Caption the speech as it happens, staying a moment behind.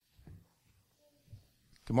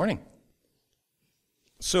Good morning.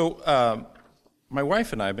 So, my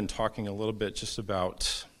wife and I have been talking a little bit just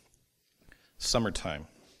about summertime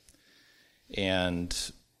and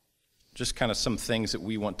just kind of some things that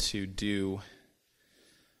we want to do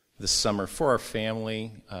this summer for our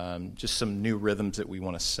family, just some new rhythms that we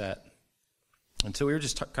want to set. And so we were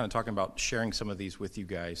just kind of talking about sharing some of these with you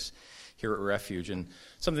guys here at Refuge. And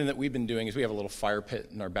something that we've been doing is we have a little fire pit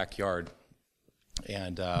in our backyard.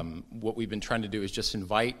 And what we've been trying to do is just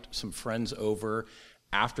invite some friends over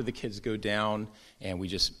after the kids go down, and we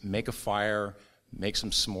just make a fire, make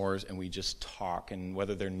some s'mores, and we just talk. And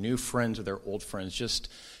whether they're new friends or they're old friends, just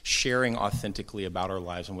sharing authentically about our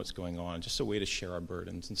lives and what's going on, just a way to share our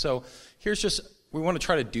burdens. And so we want to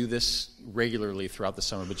try to do this regularly throughout the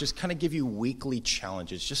summer, but just kind of give you weekly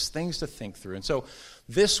challenges, just things to think through. And so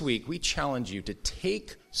this week, we challenge you to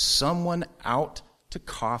take someone out to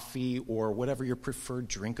coffee or whatever your preferred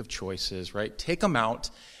drink of choice is, right? Take them out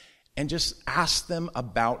and just ask them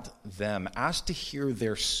about them. Ask to hear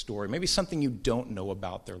their story. Maybe something you don't know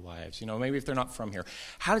about their lives. Maybe if they're not from here.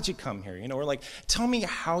 How did you come here? Or like, tell me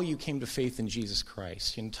how you came to faith in Jesus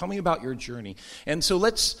Christ. Tell me about your journey. And so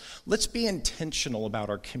let's be intentional about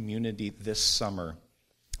our community this summer.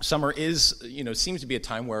 Summer seems to be a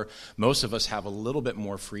time where most of us have a little bit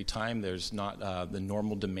more free time. There's not the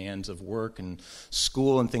normal demands of work and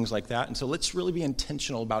school and things like that. And so let's really be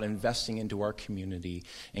intentional about investing into our community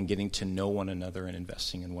and getting to know one another and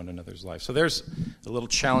investing in one another's lives. So there's a little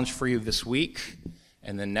challenge for you this week.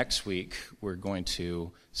 And then next week, we're going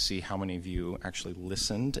to see how many of you actually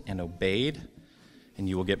listened and obeyed. And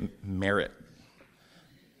you will get merit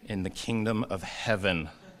in the kingdom of heaven,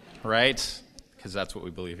 right? Because that's what we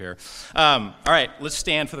believe here. All right, let's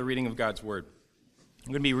stand for the reading of God's Word.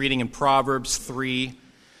 I'm going to be reading in Proverbs 3,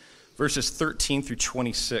 verses 13 through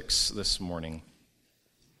 26 this morning.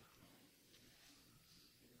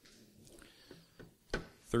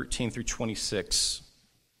 13 through 26.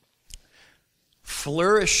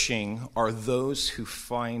 Flourishing are those who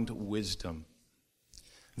find wisdom,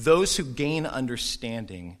 those who gain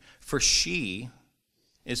understanding, for she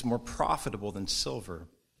is more profitable than silver,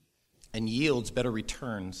 and yields better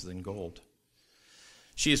returns than gold.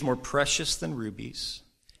 She is more precious than rubies,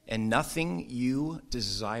 and nothing you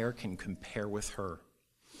desire can compare with her.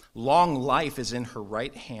 Long life is in her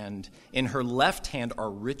right hand. In her left hand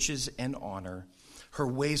are riches and honor. Her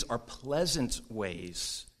ways are pleasant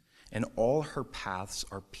ways, and all her paths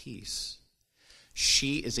are peace.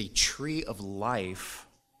 She is a tree of life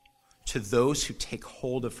to those who take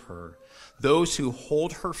hold of her. Those who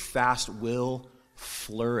hold her fast will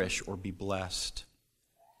flourish or be blessed.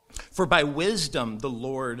 For by wisdom the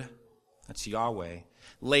Lord, that's Yahweh,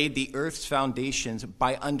 laid the earth's foundations.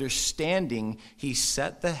 By understanding he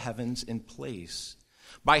set the heavens in place.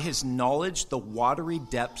 By his knowledge the watery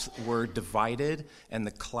depths were divided, and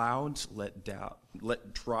the clouds let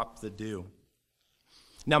drop the dew.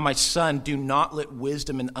 Now my son, do not let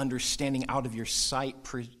wisdom and understanding out of your sight.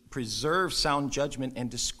 Preserve sound judgment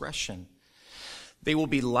and discretion. They will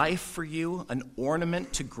be life for you, an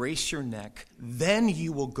ornament to grace your neck. Then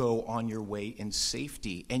you will go on your way in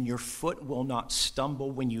safety, and your foot will not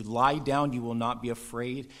stumble. When you lie down, you will not be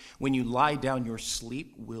afraid. When you lie down, your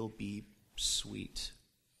sleep will be sweet.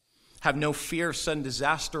 Have no fear of sudden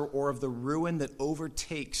disaster or of the ruin that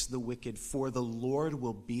overtakes the wicked, for the Lord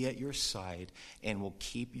will be at your side and will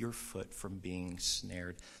keep your foot from being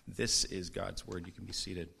snared. This is God's word. You can be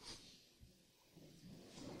seated.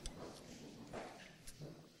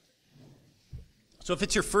 So if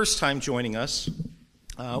it's your first time joining us,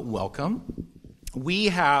 welcome. We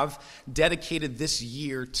have dedicated this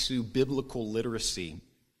year to biblical literacy.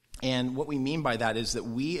 And what we mean by that is that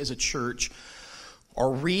we as a church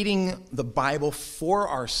are reading the Bible for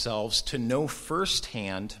ourselves to know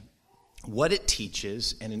firsthand what it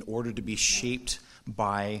teaches and in order to be shaped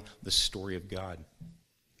by the story of God.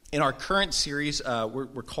 In our current series,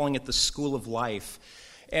 we're calling it the School of Life.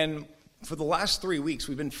 And for the last 3 weeks,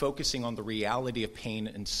 we've been focusing on the reality of pain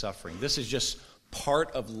and suffering. This is just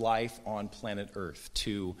part of life on planet Earth,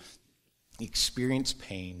 to experience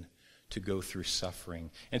pain, to go through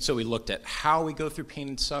suffering. And so we looked at how we go through pain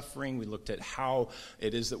and suffering. We looked at how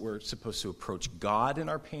it is that we're supposed to approach God in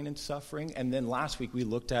our pain and suffering. And then last week, we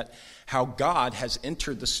looked at how God has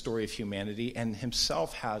entered the story of humanity and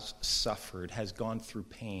himself has suffered, has gone through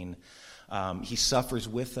pain. He suffers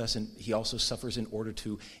with us, and he also suffers in order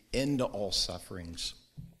to end all sufferings.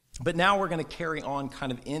 But now we're going to carry on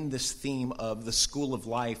kind of in this theme of the School of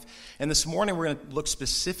Life. And this morning we're going to look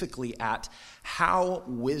specifically at how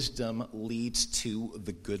wisdom leads to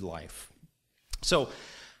the good life. So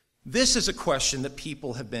This is a question that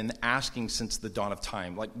people have been asking since the dawn of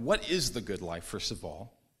time. Like, what is the good life, first of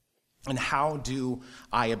all? And how do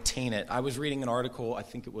I obtain it? I was reading an article, I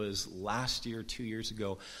think it was last year, 2 years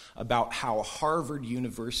ago, about how Harvard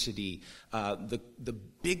University, the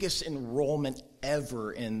biggest enrollment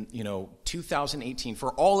ever in 2018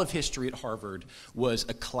 for all of history at Harvard, was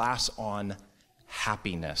a class on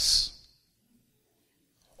happiness.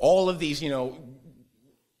 All of these,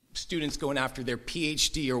 students going after their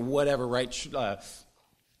PhD or whatever, right?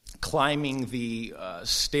 Climbing the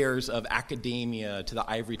stairs of academia to the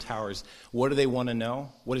ivory towers. What do they want to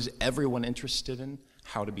know? What is everyone interested in?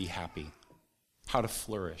 How to be happy, how to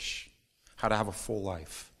flourish, how to have a full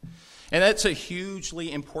life. And that's a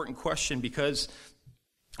hugely important question, because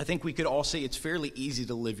I think we could all say it's fairly easy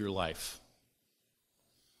to live your life.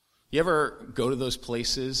 You ever go to those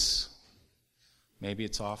places? Maybe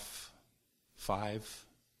it's off 5,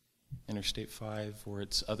 Interstate 5, or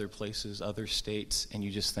it's other places, other states, and you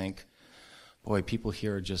just think, boy, people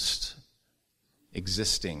here are just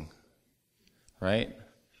existing, right?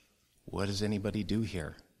 What does anybody do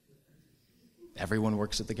here? Everyone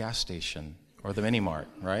works at the gas station or the mini mart,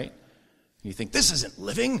 right? And you think, this isn't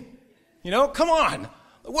living. Come on.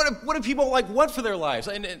 What do people want for their lives?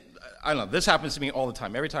 And I don't know, this happens to me all the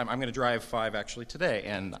time. Every time I'm going to drive 5 actually today,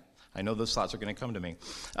 and I know those thoughts are going to come to me.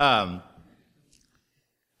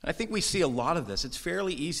 I think we see a lot of this. It's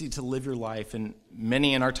fairly easy to live your life, and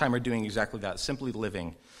many in our time are doing exactly that, simply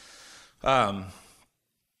living. Some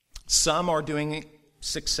are doing it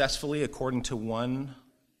successfully according to one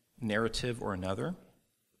narrative or another.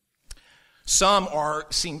 Some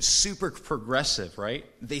seem super progressive, right?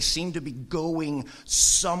 They seem to be going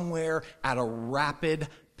somewhere at a rapid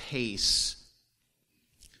pace.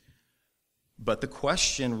 But the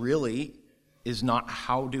question really is not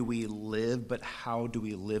how do we live, but how do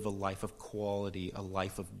we live a life of quality, a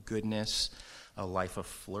life of goodness, a life of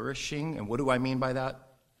flourishing. And what do I mean by that?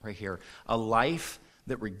 Right here. A life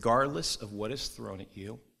that regardless of what is thrown at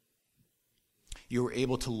you, you are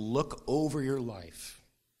able to look over your life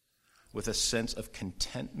with a sense of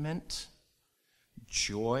contentment,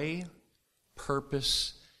 joy,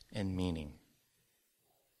 purpose, and meaning.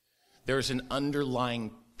 There's an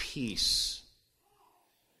underlying peace,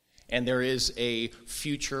 and there is a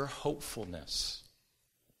future hopefulness.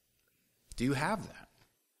 Do you have that?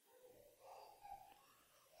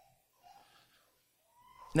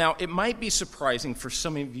 Now, it might be surprising for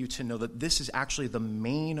some of you to know that this is actually the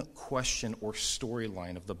main question or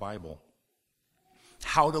storyline of the Bible.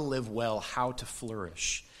 How to live well, how to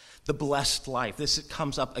flourish. The blessed life. This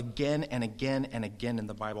comes up again and again and again in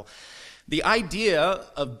the Bible. The idea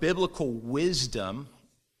of biblical wisdom,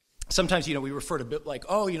 sometimes, we refer to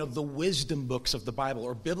the wisdom books of the Bible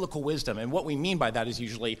or biblical wisdom. And what we mean by that is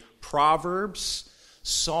usually Proverbs,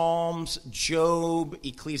 Psalms, Job,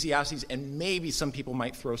 Ecclesiastes, and maybe some people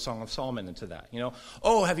might throw Song of Solomon into that.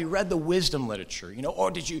 Have you read the wisdom literature? Or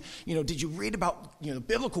did you read about,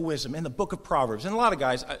 biblical wisdom in the book of Proverbs? And a lot of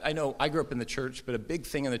guys, I know I grew up in the church, but a big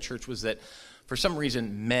thing in the church was that for some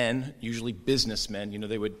reason, men, usually businessmen,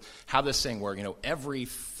 they would have this thing where, every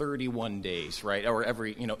 31 days, right, or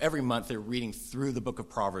every month they're reading through the book of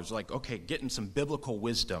Proverbs, getting some biblical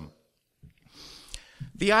wisdom.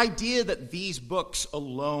 The idea that these books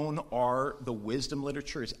alone are the wisdom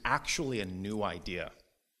literature is actually a new idea.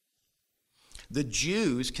 The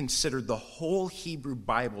Jews considered the whole Hebrew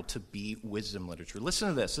Bible to be wisdom literature. Listen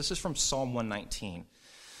to this. This is from Psalm 119.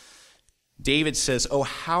 David says, "Oh,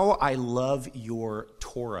 how I love your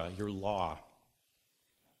Torah, your law.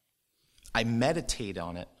 I meditate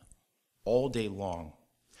on it all day long.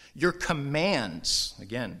 Your commands,"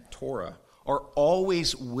 again, Torah, "are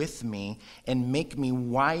always with me and make me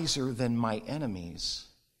wiser than my enemies.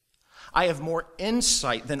 I have more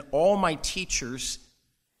insight than all my teachers,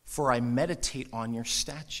 for I meditate on your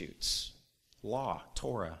statutes." Law,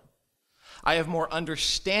 Torah. "I have more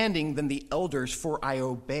understanding than the elders, for I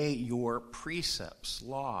obey your precepts."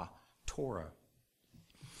 Law, Torah.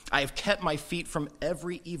 "I have kept my feet from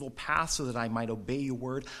every evil path so that I might obey your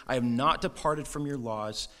word. I have not departed from your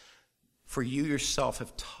laws, for you yourself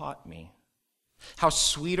have taught me. How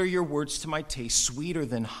sweet are your words to my taste, sweeter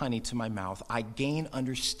than honey to my mouth. I gain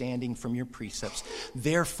understanding from your precepts.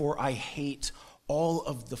 Therefore I hate all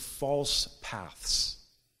of the false paths.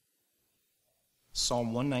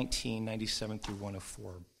 Psalm 119, 97 through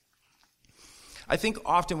 104. I think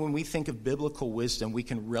often when we think of biblical wisdom, we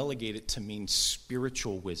can relegate it to mean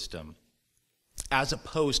spiritual wisdom, as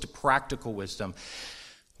opposed to practical wisdom.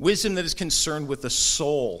 Wisdom that is concerned with the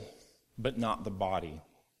soul, but not the body.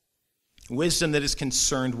 Wisdom that is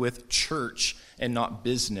concerned with church and not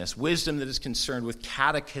business. Wisdom that is concerned with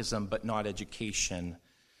catechism but not education.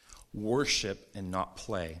 Worship and not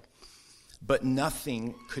play. But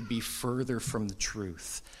nothing could be further from the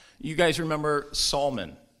truth. You guys remember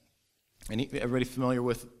Solomon? Everybody familiar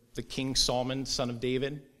with the King Solomon, son of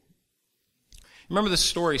David? Remember the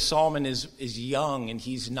story. Solomon is young and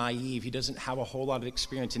he's naive. He doesn't have a whole lot of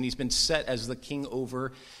experience, and he's been set as the king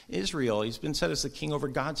over Israel. He's been set as the king over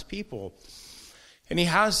God's people. And he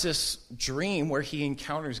has this dream where he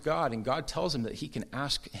encounters God, and God tells him that he can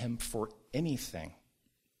ask him for anything.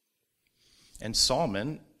 And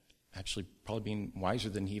Solomon, actually probably being wiser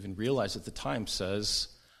than he even realized at the time, says,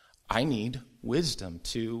 I need wisdom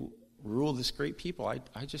to rule this great people.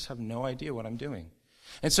 I just have no idea what I'm doing.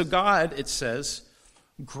 And so God, it says,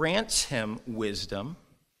 grants him wisdom.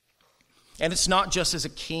 And it's not just as a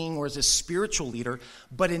king or as a spiritual leader,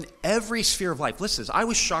 but in every sphere of life. Listen, I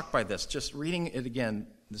was shocked by this, just reading it again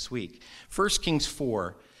this week. 1 Kings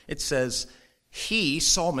 4, it says, he,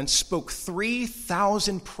 Solomon, spoke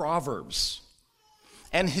 3,000 proverbs,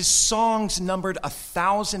 and his songs numbered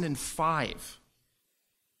 1,005.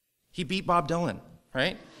 He beat Bob Dylan,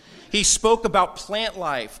 right? He spoke about plant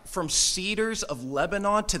life, from cedars of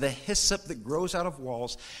Lebanon to the hyssop that grows out of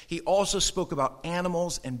walls. He also spoke about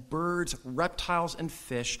animals and birds, reptiles and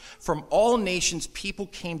fish. From all nations, people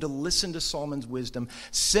came to listen to Solomon's wisdom,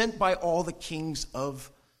 sent by all the kings of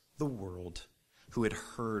the world who had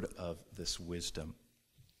heard of this wisdom.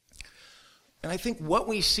 And I think what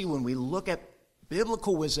we see when we look at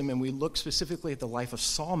biblical wisdom and we look specifically at the life of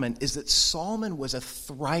Solomon is that Solomon was a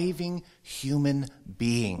thriving human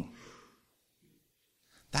being.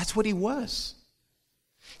 That's what he was.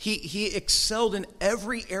 He excelled in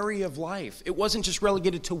every area of life. It wasn't just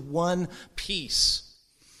relegated to one piece.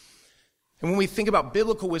 And when we think about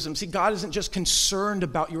biblical wisdom, see, God isn't just concerned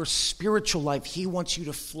about your spiritual life. He wants you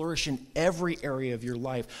to flourish in every area of your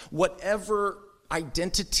life. Whatever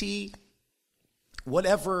identity,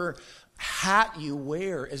 whatever hat you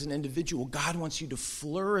wear as an individual, God wants you to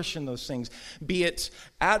flourish in those things, be it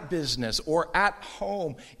at business or at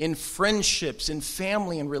home, in friendships, in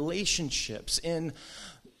family and relationships, in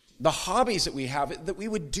the hobbies that we have, that we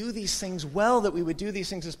would do these things well, that we would do these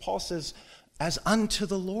things, as Paul says, as unto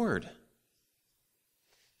the Lord.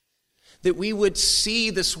 That we would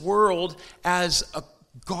see this world as a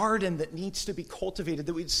garden that needs to be cultivated,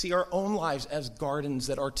 that we'd see our own lives as gardens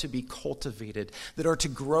that are to be cultivated, that are to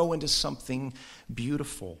grow into something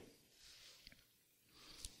beautiful.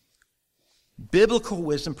 Biblical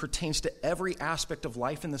wisdom pertains to every aspect of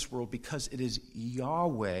life in this world because it is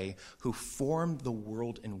Yahweh who formed the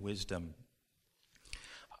world in wisdom.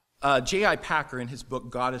 J.I. Packer, in his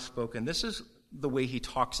book, God Has Spoken, this is the way he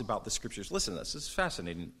talks about the scriptures. Listen to this. This is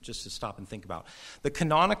fascinating just to stop and think about. The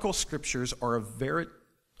canonical scriptures are a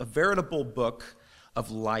veritable book of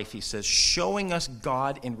life, he says, showing us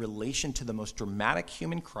God in relation to the most dramatic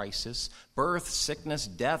human crisis: birth, sickness,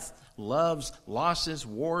 death, loves, losses,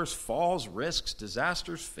 wars, falls, risks,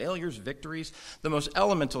 disasters, failures, victories, the most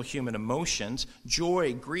elemental human emotions: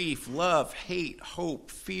 joy, grief, love, hate, hope,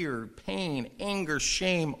 fear, pain, anger,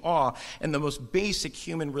 shame, awe, and the most basic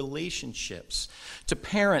human relationships to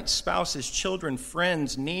parents, spouses, children,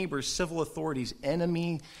 friends, neighbors, civil authorities,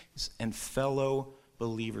 enemies, and fellow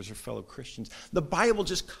believers or fellow Christians. The Bible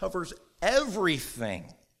just covers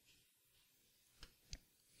everything.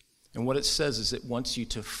 And what it says is it wants you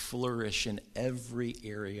to flourish in every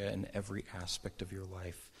area and every aspect of your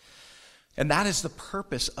life. And that is the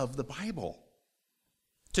purpose of the Bible.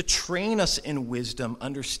 To train us in wisdom,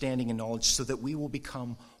 understanding, and knowledge so that we will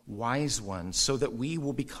become wise ones, so that we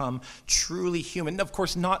will become truly human. Of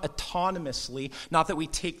course, not autonomously, not that we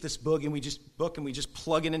take this book and we just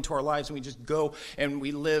plug it into our lives and we just go and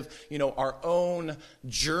we live, our own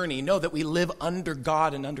journey. No, that we live under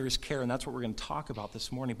God and under his care, and that's what we're going to talk about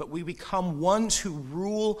this morning. But we become ones who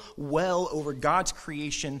rule well over God's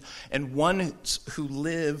creation and ones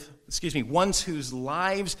whose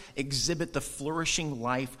lives exhibit the flourishing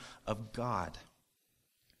life of God.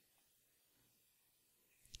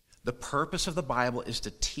 The purpose of the Bible is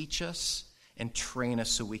to teach us and train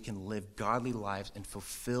us so we can live godly lives and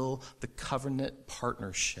fulfill the covenant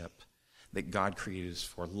partnership that God created us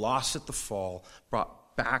for. Lost at the fall,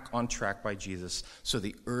 brought back on track by Jesus, so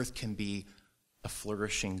the earth can be a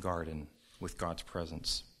flourishing garden with God's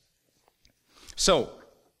presence. So,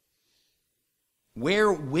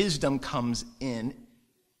 where wisdom comes in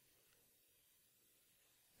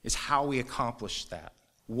is how we accomplish that.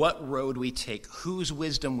 What road we take, whose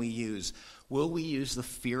wisdom we use. Will we use the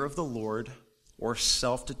fear of the Lord or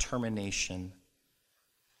self-determination?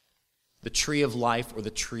 the tree of life or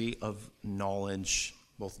the tree of knowledge,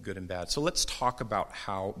 both good and bad. So let's talk about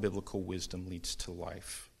how biblical wisdom leads to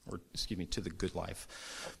life, to the good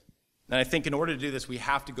life. And I think in order to do this, we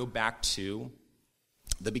have to go back to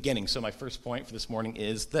the beginning. So my first point for this morning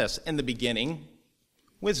is this: in the beginning,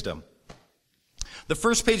 wisdom. The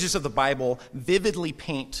first pages of the Bible vividly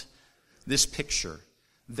paint this picture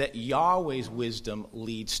that Yahweh's wisdom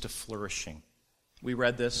leads to flourishing. We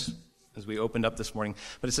read this as we opened up this morning,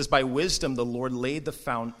 but it says, by wisdom the Lord laid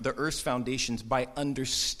the earth's foundations. By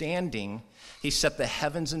understanding he set the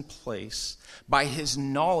heavens in place. By his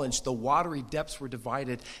knowledge the watery depths were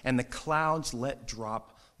divided, and the clouds let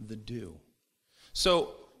drop the dew.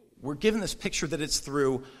 So we're given this picture that it's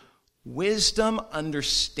through wisdom,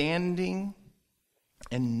 understanding,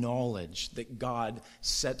 and knowledge that God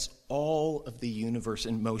sets all of the universe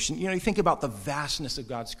in motion. You think about the vastness of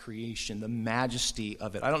God's creation, the majesty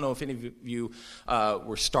of it. I don't know if any of you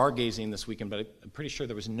were stargazing this weekend, but I'm pretty sure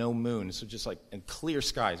there was no moon, so just in clear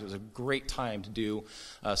skies. It was a great time to do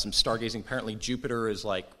some stargazing. Apparently Jupiter is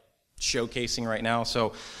showcasing right now,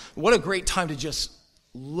 so what a great time to just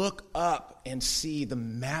look up and see the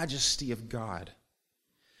majesty of God.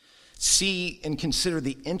 See and consider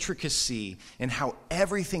the intricacy and how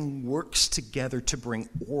everything works together to bring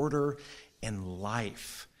order and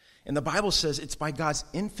life. And the Bible says it's by God's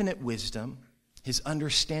infinite wisdom, his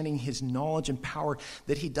understanding, his knowledge and power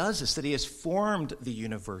that he does this, that he has formed the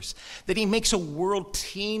universe, that he makes a world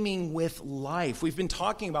teeming with life. We've been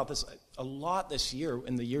talking about this a lot this year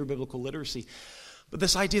in the Year of Biblical Literacy, but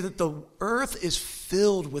this idea that the earth is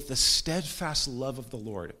filled with the steadfast love of the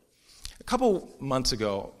Lord. A couple months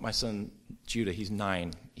ago, my son Judah, he's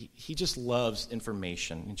 9. He just loves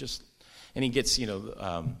information, and he gets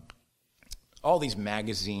all these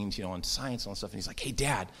magazines, on science and all stuff. And he's like, "Hey,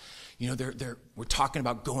 Dad, we're talking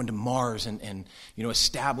about going to Mars and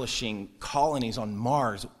establishing colonies on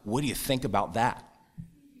Mars. What do you think about that?"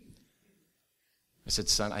 I said,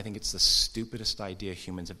 "Son, I think it's the stupidest idea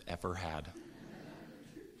humans have ever had.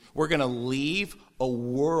 We're going to leave a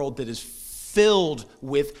world that is filled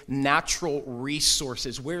with natural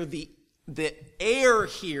resources, where the air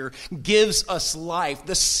here gives us life.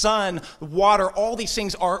 The sun, water, all these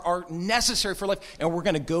things are necessary for life. And we're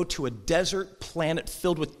going to go to a desert planet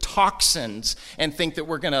filled with toxins and think that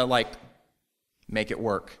we're going to make it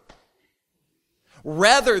work.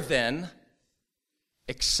 Rather than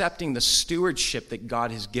accepting the stewardship that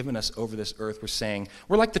God has given us over this earth,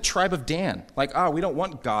 we're like the tribe of Dan. We don't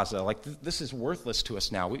want Gaza. This is worthless to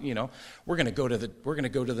us now. We're going to go to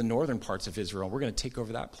the northern parts of Israel. We're going to take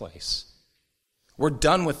over that place. We're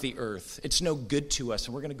done with the earth. It's no good to us,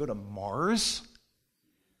 and we're going to go to Mars.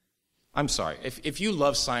 I'm sorry. If you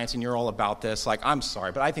love science and you're all about this, I'm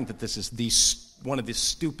sorry, but I think that this is one of the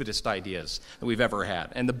stupidest ideas that we've ever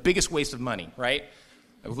had, and the biggest waste of money, right?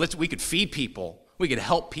 We could feed people. We could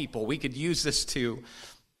help people. We could use this to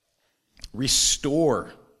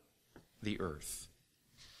restore the earth.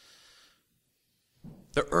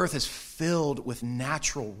 The earth is filled with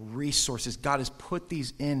natural resources. God has put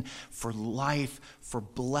these in for life, for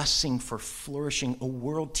blessing, for flourishing, a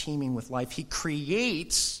world teeming with life. He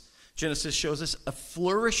creates, Genesis shows us, a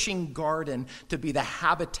flourishing garden to be the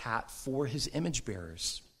habitat for his image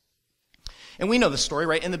bearers. And we know the story,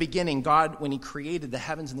 right? In the beginning, God, when he created the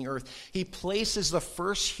heavens and the earth, he places the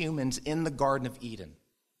first humans in the Garden of Eden.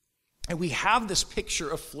 And we have this picture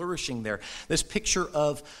of flourishing there, this picture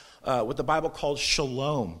of what the Bible calls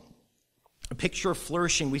shalom, a picture of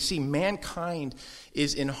flourishing. We see mankind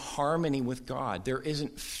is in harmony with God. There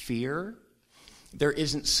isn't fear. There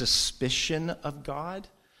isn't suspicion of God.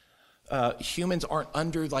 Humans aren't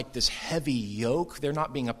under this heavy yoke. They're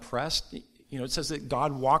not being oppressed. It says that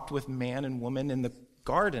God walked with man and woman in the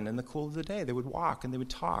garden in the cool of the day. They would walk and they would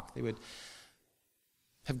talk. They would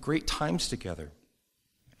have great times together.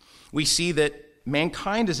 We see that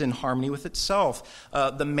mankind is in harmony with itself.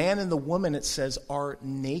 The man and the woman, it says, are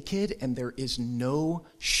naked and there is no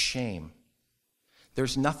shame.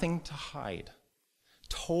 There's nothing to hide.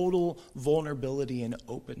 Total vulnerability and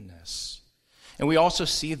openness. And we also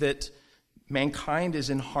see that mankind is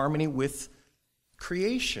in harmony with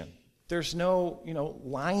creation. There's no,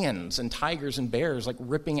 lions and tigers and bears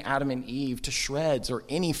ripping Adam and Eve to shreds or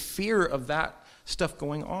any fear of that stuff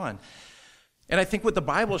going on. And I think what the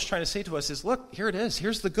Bible is trying to say to us is, look, here it is.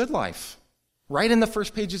 Here's the good life. Right in the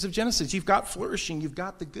first pages of Genesis, you've got flourishing, you've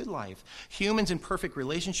got the good life. Humans in perfect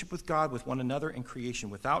relationship with God, with one another in creation,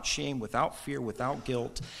 without shame, without fear, without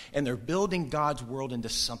guilt. And they're building God's world into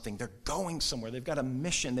something. They're going somewhere. They've got a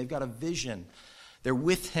mission. They've got a vision. They're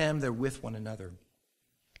with him. They're with one another.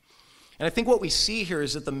 And I think what we see here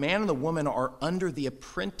is that the man and the woman are under the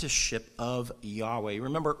apprenticeship of Yahweh.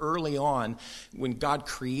 Remember early on when God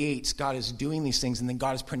creates, God is doing these things and then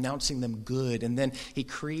God is pronouncing them good. And then he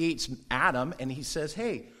creates Adam and he says,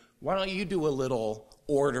 hey, why don't you do a little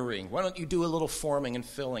ordering? Why don't you do a little forming and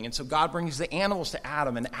filling? And so God brings the animals to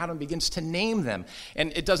Adam and Adam begins to name them.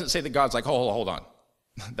 And it doesn't say that God's like, hold on.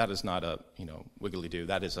 That is not a, wiggly-doo.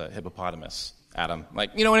 That is a hippopotamus, Adam.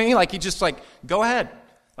 Like, you know what I mean? Like, he just like, go ahead.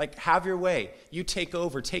 Like, have your way. You take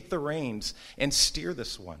over, take the reins, and steer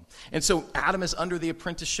this one. And so Adam is under the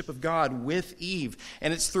apprenticeship of God with Eve.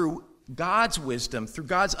 And it's through God's wisdom, through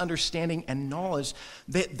God's understanding and knowledge,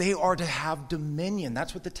 that they are to have dominion.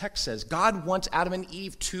 That's what the text says. God wants Adam and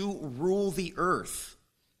Eve to rule the earth.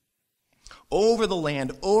 Over the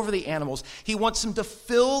land, over the animals. He wants them to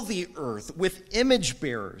fill the earth with image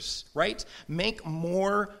bearers, right? Make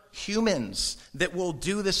more humans that will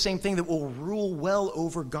do the same thing, that will rule well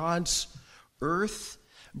over God's earth,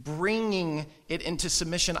 bringing it into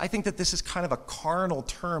submission. I think that this is kind of a carnal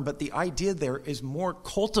term, but the idea there is more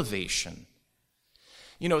cultivation.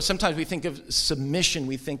 Sometimes we think of submission,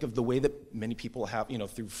 we think of the way that many people have,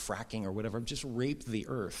 through fracking or whatever, just raped the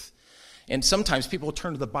earth. And sometimes people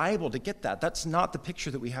turn to the Bible to get that. That's not the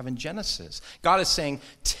picture that we have in Genesis. God is saying,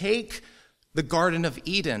 take the Garden of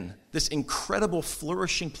Eden, this incredible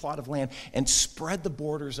flourishing plot of land, and spread the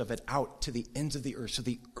borders of it out to the ends of the earth. So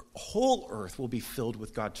the whole earth will be filled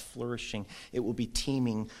with God's flourishing. It will be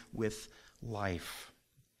teeming with life.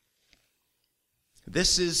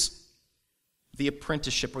 This is the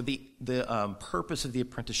apprenticeship, or the purpose of the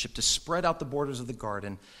apprenticeship, to spread out the borders of the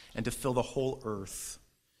garden and to fill the whole earth,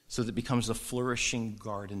 so that it becomes the flourishing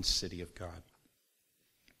garden city of God.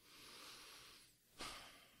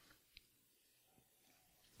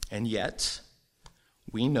 And yet,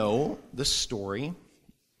 we know the story.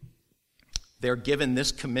 They're given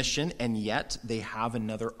this commission, and yet they have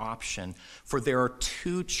another option. For there are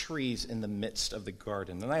two trees in the midst of the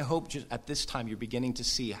garden. And I hope just at this time you're beginning to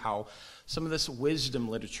see how some of this wisdom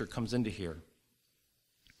literature comes into here.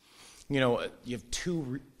 You have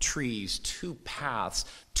two trees, two paths,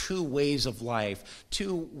 two ways of life,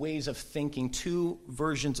 two ways of thinking, two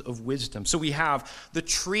versions of wisdom. So we have the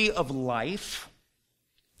tree of life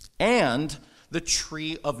and the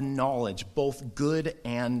tree of knowledge, both good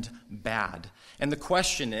and bad. And the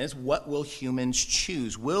question is, what will humans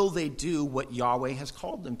choose? Will they do what Yahweh has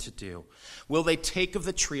called them to do? Will they take of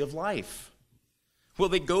the tree of life? Will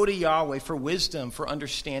they go to Yahweh for wisdom, for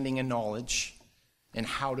understanding and knowledge, and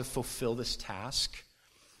how to fulfill this task?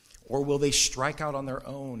 Or will they strike out on their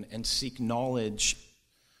own and seek knowledge,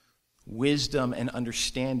 wisdom, and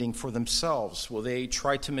understanding for themselves? Will they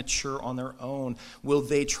try to mature on their own? Will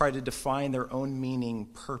they try to define their own meaning,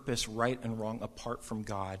 purpose, right and wrong, apart from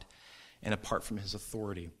God and apart from his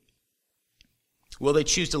authority? Will they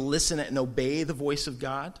choose to listen and obey the voice of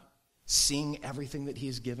God, seeing everything that he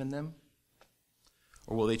has given them?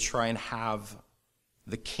 Or will they try and have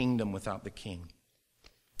the kingdom without the king?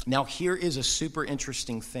 Now, here is a super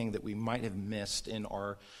interesting thing that we might have missed in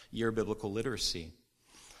our year of biblical literacy.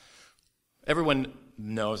 Everyone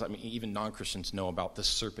knows, even non-Christians know about this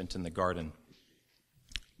serpent in the garden.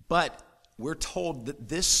 But we're told that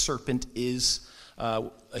this serpent is a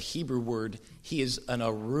Hebrew word. He is an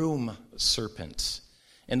arum serpent.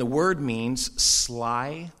 And the word means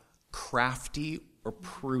sly, crafty, or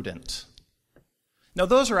prudent. Now,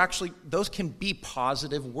 those can be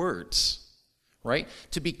positive words. Right?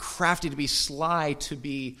 To be crafty, to be sly, to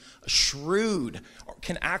be shrewd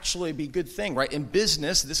can actually be a good thing, right? In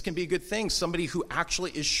business, this can be a good thing. Somebody who actually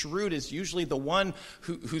is shrewd is usually the one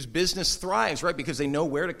whose business thrives, right? Because they know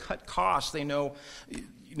where to cut costs. They know,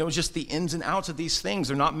 just the ins and outs of these things.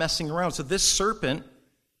 They're not messing around. So this serpent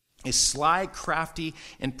is sly, crafty,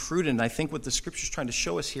 and prudent. I think what the scripture is trying to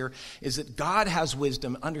show us here is that God has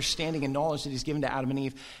wisdom, understanding, and knowledge that he's given to Adam and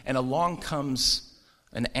Eve, and along comes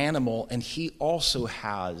an animal, and he also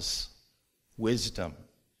has wisdom.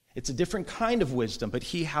 It's a different kind of wisdom, but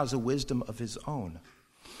he has a wisdom of his own.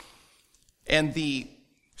 And the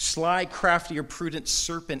sly, crafty, or prudent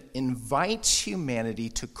serpent invites humanity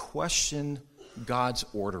to question God's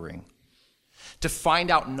ordering, to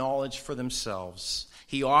find out knowledge for themselves.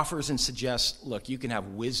 He offers and suggests, look, you can have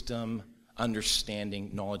wisdom, understanding,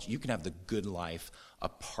 knowledge. You can have the good life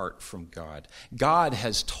apart from God. God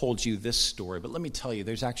has told you this story, but let me tell you,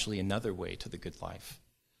 there's actually another way to the good life.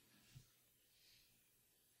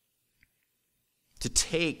 To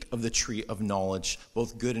take of the tree of knowledge,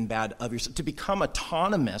 both good and bad, of yourself, to become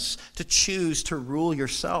autonomous, to choose to rule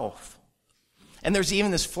yourself. And there's even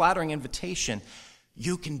this flattering invitation,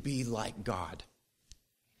 you can be like God.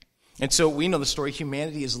 And so we know the story.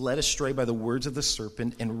 Humanity is led astray by the words of the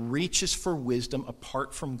serpent and reaches for wisdom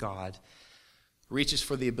apart from God, reaches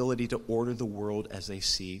for the ability to order the world as they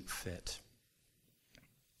see fit.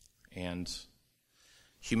 And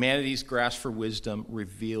humanity's grasp for wisdom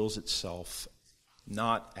reveals itself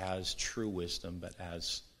not as true wisdom, but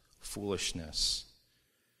as foolishness.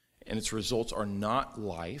 And its results are not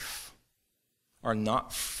life, are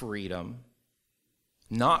not freedom,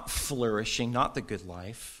 not flourishing, not the good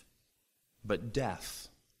life, but death.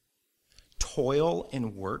 Toil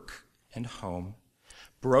in work and home,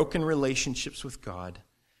 broken relationships with God,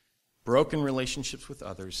 broken relationships with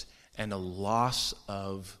others, and a loss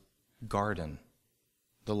of garden,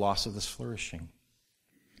 the loss of this flourishing.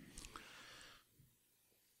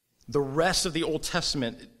 The rest of the Old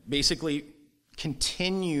Testament basically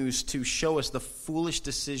continues to show us the foolish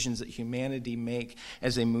decisions that humanity make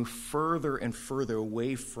as they move further and further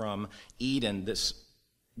away from Eden, this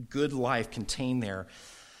good life contained there.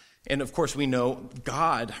 And of course, we know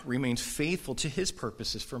God remains faithful to his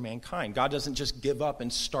purposes for mankind. God doesn't just give up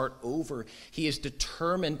and start over. He is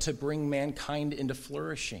determined to bring mankind into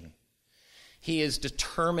flourishing. He is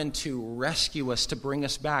determined to rescue us, to bring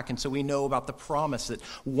us back. And so we know about the promise that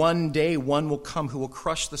one day one will come who will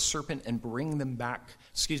crush the serpent and bring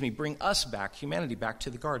us back, humanity back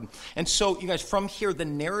to the garden. And so, you guys, from here, the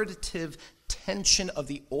narrative tension of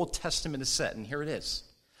the Old Testament is set, and here it is.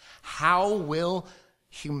 How will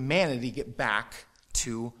humanity get back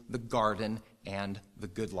to the garden and the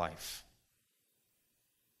good life?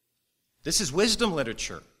 This is wisdom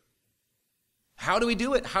literature. How do we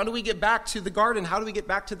do it? How do we get back to the garden? How do we get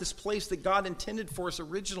back to this place that God intended for us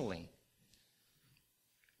originally?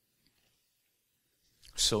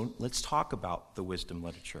 So let's talk about the wisdom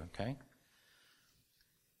literature, okay?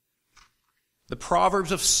 The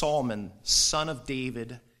Proverbs of Solomon, son of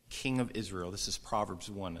David, king of Israel. This is Proverbs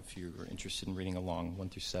 1, if you're interested in reading along, 1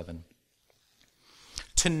 through 7.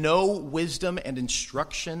 To know wisdom and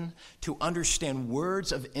instruction, to understand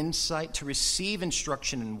words of insight, to receive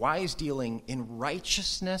instruction in wise dealing, in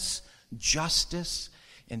righteousness, justice,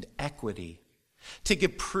 and equity, to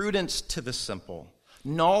give prudence to the simple,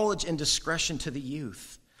 knowledge and discretion to the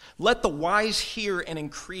youth. Let the wise hear and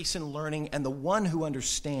increase in learning, and the one who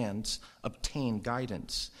understands obtain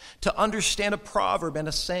guidance. To understand a proverb and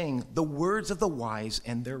a saying, the words of the wise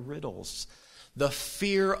and their riddles. The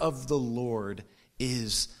fear of the Lord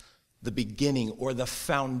is the beginning or the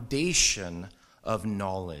foundation of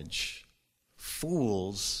knowledge.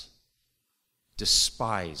 Fools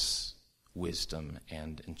despise wisdom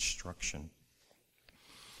and instruction.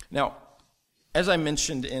 Now, as I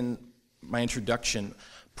mentioned in my introduction,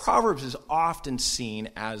 Proverbs is often seen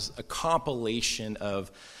as a compilation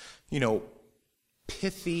of,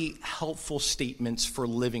 pithy, helpful statements for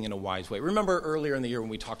living in a wise way. Remember earlier in the year when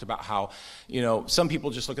we talked about how, some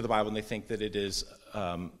people just look at the Bible and they think that it is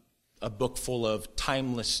a book full of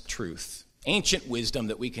timeless truth, ancient wisdom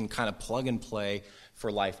that we can kind of plug and play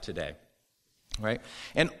for life today, right?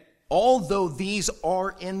 And although these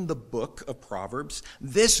are in the book of Proverbs,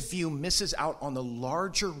 this view misses out on the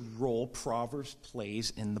larger role Proverbs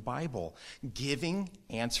plays in the Bible, giving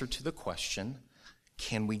answer to the question,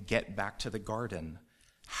 can we get back to the garden?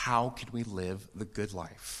 How can we live the good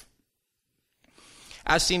life?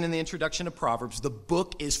 As seen in the introduction of Proverbs, the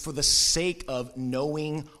book is for the sake of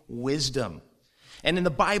knowing wisdom. And in the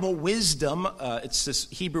Bible, wisdom, it's this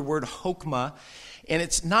Hebrew word chokmah, and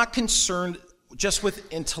it's not concerned just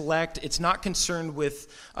with intellect. It's not concerned with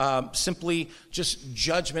simply just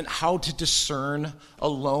judgment, how to discern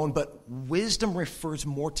alone, but wisdom refers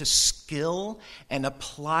more to skill and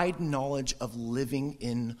applied knowledge of living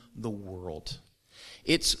in the world.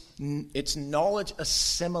 It's knowledge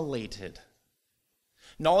assimilated,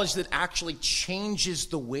 knowledge that actually changes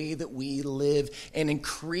the way that we live and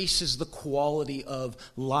increases the quality of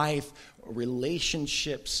life,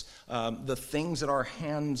 relationships, the things that our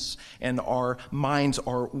hands and our minds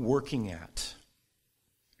are working at.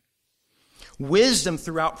 Wisdom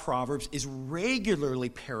throughout Proverbs is regularly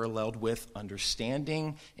paralleled with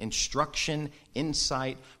understanding, instruction,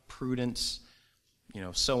 insight, prudence,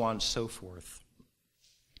 so on and so forth.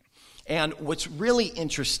 And what's really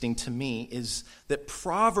interesting to me is that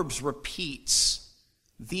Proverbs repeats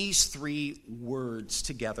these three words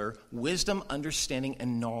together, wisdom, understanding,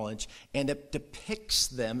 and knowledge, and it depicts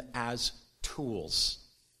them as tools.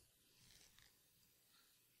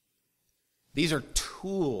 These are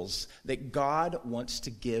tools that God wants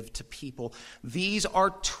to give to people. These are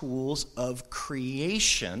tools of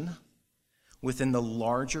creation within the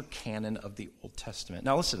larger canon of the Old Testament.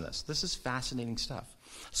 Now listen to this. This is fascinating stuff.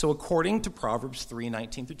 So according to Proverbs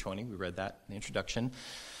 3:19 through 20, we read that in the introduction,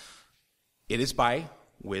 It is by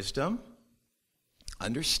wisdom,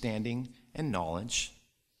 understanding, and knowledge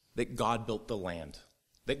that God built the land,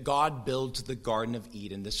 that God builds the Garden of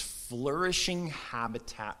Eden, this flourishing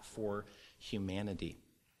habitat for humanity.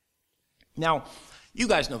 Now, you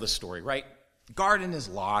guys know the story, right? Garden is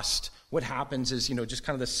lost. What happens is, just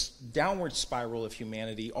kind of this downward spiral of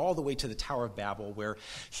humanity all the way to the Tower of Babel, where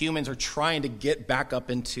humans are trying to get back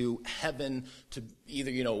up into heaven to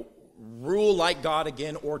either, rule like God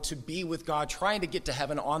again or to be with God, trying to get to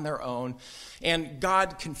heaven on their own. And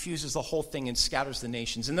God confuses the whole thing and scatters the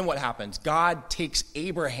nations. And then what happens? God takes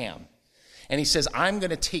Abraham and he says, I'm going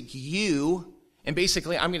to take you, and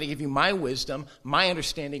basically I'm going to give you my wisdom, my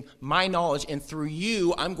understanding, my knowledge, and through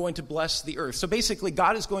you I'm going to bless the earth. So basically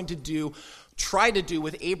God is going to try to do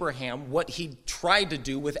with Abraham what he tried to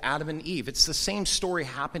do with Adam and Eve. It's the same story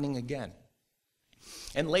happening again.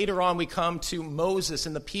 And later on, we come to Moses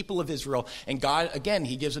and the people of Israel. And God, again,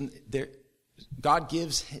 God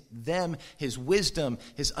gives them his wisdom,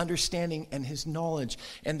 his understanding, and his knowledge.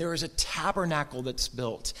 And there is a tabernacle that's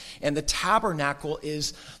built. And the tabernacle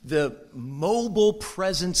is the mobile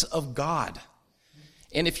presence of God.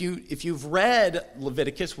 And if you've read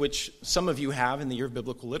Leviticus, which some of you have in the Year of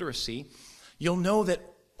Biblical Literacy, you'll know that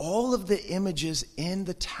all of the images in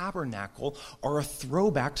the tabernacle are a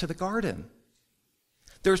throwback to the garden.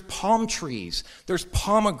 There's palm trees, there's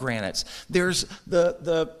pomegranates, there's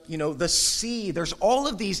the sea, there's all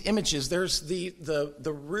of these images. There's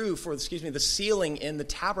the roof, the ceiling in the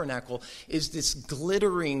tabernacle is this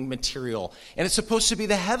glittering material, and it's supposed to be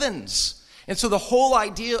the heavens. And so the whole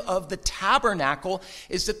idea of the tabernacle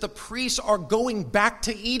is that the priests are going back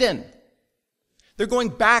to Eden. They're going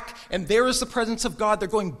back, and there is the presence of God. They're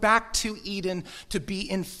going back to Eden to be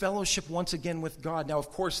in fellowship once again with God. Now,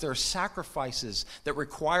 of course, there are sacrifices that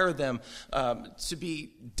require them to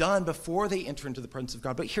be done before they enter into the presence of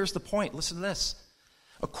God. But here's the point. Listen to this.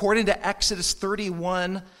 According to Exodus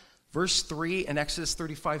 31, verse 3, and Exodus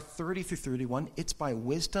 35, 30 through 31, it's by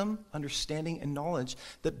wisdom, understanding, and knowledge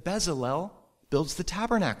that Bezalel builds the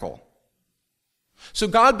tabernacle. So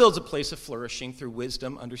God builds a place of flourishing through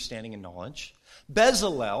wisdom, understanding, and knowledge.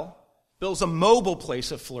 Bezalel builds a mobile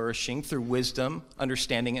place of flourishing through wisdom,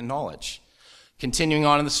 understanding, and knowledge. Continuing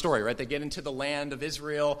on in the story, right? They get into the land of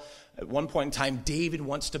Israel. At one point in time, David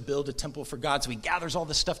wants to build a temple for God, so he gathers all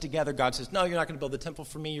this stuff together. God says, no, you're not going to build the temple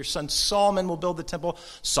for me. Your son Solomon will build the temple.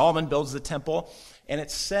 Solomon builds the temple. And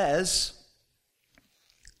it says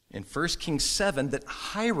in 1 Kings 7 that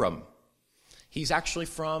Hiram, he's actually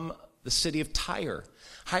from the city of Tyre.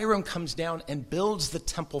 Hiram comes down and builds the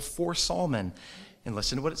temple for Solomon. And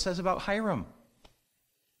listen to what it says about Hiram.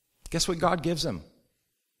 Guess what God gives him?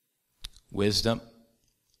 Wisdom,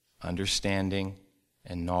 understanding,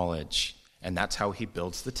 and knowledge. And that's how he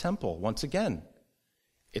builds the temple. Once again,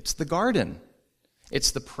 it's the garden. It's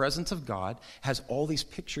the presence of God, has all these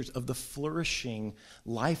pictures of the flourishing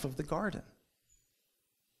life of the garden.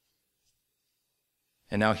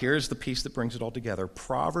 And now here's the piece that brings it all together.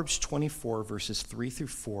 Proverbs 24, verses 3 through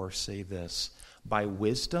 4 say this: by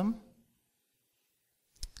wisdom,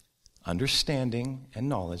 understanding, and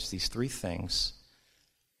knowledge, these three things,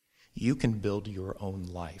 you can build your own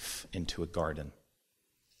life into a garden.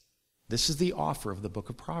 This is the offer of the book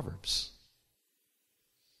of Proverbs.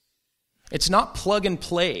 It's not plug and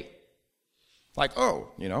play. Like,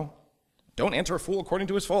 don't answer a fool according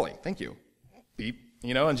to his folly. Thank you. Beep.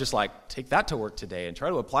 And just take that to work today and try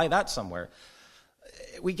to apply that somewhere.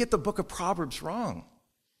 We get the book of Proverbs wrong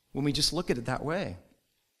when we just look at it that way.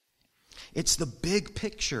 It's the big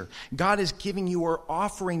picture. God is giving you or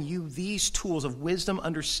offering you these tools of wisdom,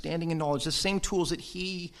 understanding, and knowledge, the same tools that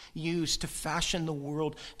he used to fashion the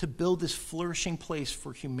world, to build this flourishing place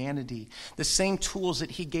for humanity. The same tools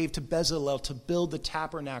that he gave to Bezalel to build the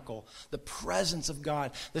tabernacle, the presence of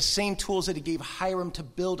God. The same tools that he gave Hiram to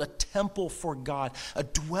build a temple for God, a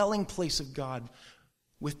dwelling place of God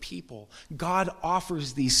with people. God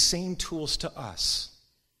offers these same tools to us.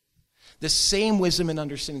 The same wisdom and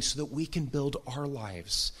understanding so that we can build our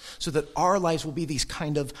lives, so that our lives will be these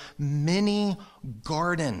kind of mini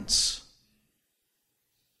gardens,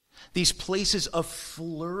 these places of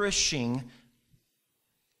flourishing,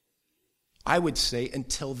 I would say,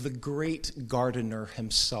 until the great gardener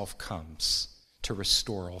himself comes to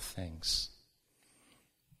restore all things.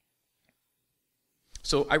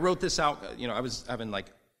 So I wrote this out, I was having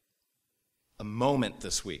a moment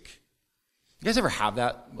this week. You guys ever have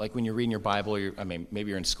that? When you're reading your Bible, maybe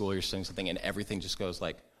you're in school, you're studying something, and everything just goes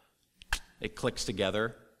it clicks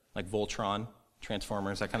together, like Voltron,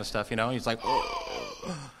 Transformers, that kind of stuff, It's it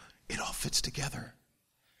all fits together.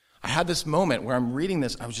 I had this moment where I'm reading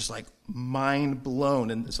this, I was just like mind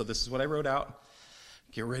blown. And so this is what I wrote out.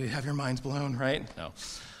 Get ready to have your minds blown, right? No.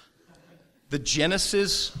 The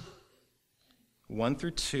Genesis 1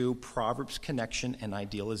 through 2 Proverbs connection and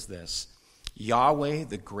ideal is this. Yahweh,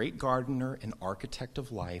 the great gardener and architect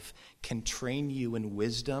of life, can train you in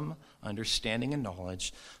wisdom, understanding, and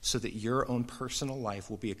knowledge so that your own personal life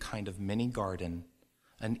will be a kind of mini garden,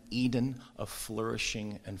 an Eden of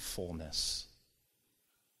flourishing and fullness.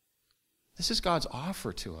 This is God's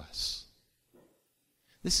offer to us.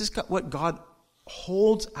 This is what God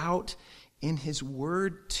holds out in his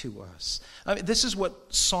word to us. I mean, this is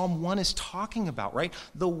what Psalm 1 is talking about, right?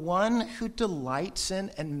 The one who delights in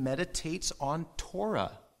and meditates on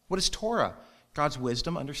Torah. What is Torah? God's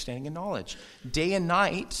wisdom, understanding, and knowledge. Day and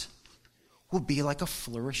night will be like a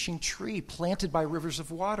flourishing tree planted by rivers of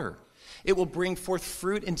water. It will bring forth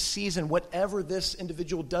fruit in season. Whatever this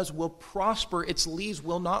individual does will prosper. Its leaves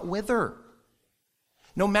will not wither.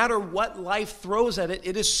 No matter what life throws at it,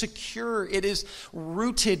 it is secure, it is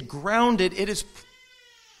rooted, grounded, it is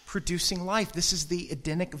producing life. This is the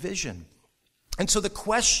Edenic vision. And so the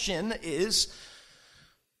question is,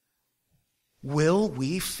 will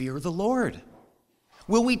we fear the Lord?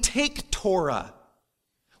 Will we take Torah?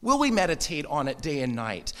 Will we meditate on it day and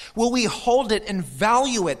night? Will we hold it and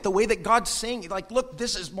value it the way that God's saying, like, look,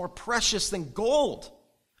 this is more precious than gold.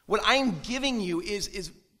 What I'm giving you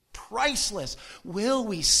is priceless. Will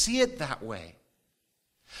we see it that way?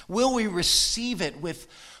 Will we receive it with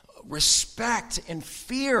respect and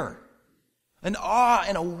fear, an awe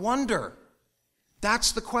and a wonder?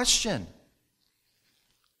 That's the question.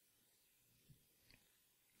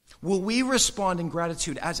 Will we respond in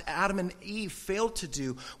gratitude as Adam and Eve failed to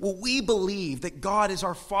do? Will we believe that God is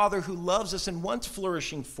our Father who loves us and wants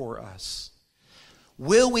flourishing for us?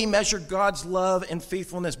 Will we measure God's love and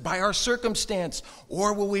faithfulness by our circumstance,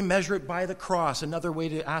 or will we measure it by the cross? Another way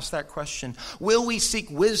to ask that question. Will we seek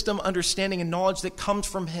wisdom, understanding, and knowledge that comes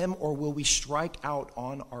from him, or will we strike out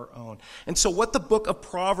on our own? And so what the book of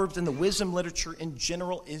Proverbs and the wisdom literature in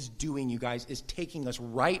general is doing, you guys, is taking us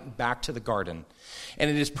right back to the garden. And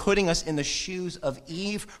it is putting us in the shoes of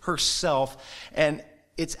Eve herself, and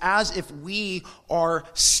it's as if we are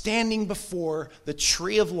standing before the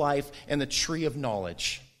tree of life and the tree of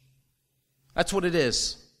knowledge. That's what it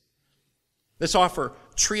is. This offer,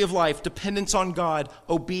 tree of life, dependence on God,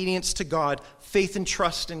 obedience to God, faith and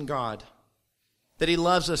trust in God. That he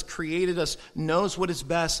loves us, created us, knows what is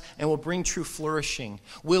best, and will bring true flourishing.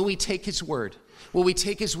 Will we take his word? Will we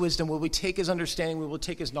take his wisdom? Will we take his understanding? Will we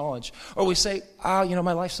take his knowledge? Or we say, my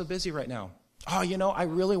life's so busy right now. I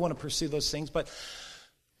really want to pursue those things, but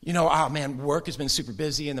work has been super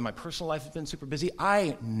busy, and then my personal life has been super busy.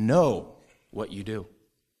 I know what you do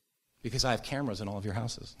because I have cameras in all of your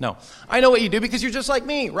houses. No, I know what you do because you're just like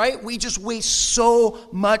me, right? We just waste so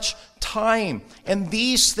much time. And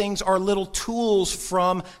these things are little tools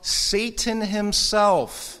from Satan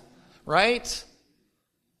himself, right?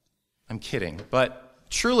 I'm kidding. But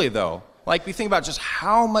truly, though, like we think about just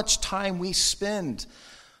how much time we spend,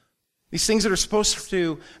 these things that are supposed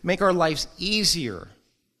to make our lives easier,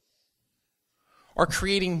 are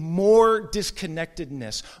creating more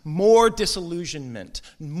disconnectedness, more disillusionment,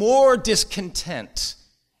 more discontent,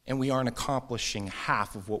 and we aren't accomplishing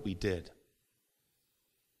half of what we did.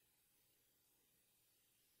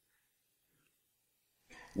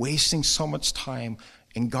 Wasting so much time,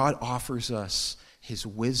 and God offers us his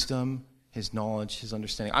wisdom, his knowledge, his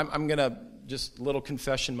understanding. I'm going to, just a little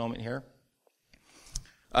confession moment here.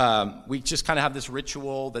 We just kind of have this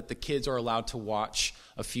ritual that the kids are allowed to watch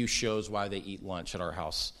a few shows while they eat lunch at our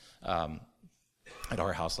house.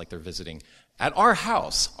 Like they're visiting. At our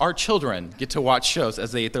house, our children get to watch shows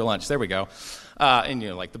as they eat their lunch. There we go.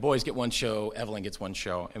 Like the boys get one show, Evelyn gets one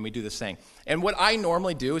show, and we do this thing. And what I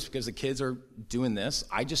normally do is, because the kids are doing this,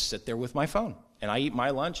 I just sit there with my phone. And I eat my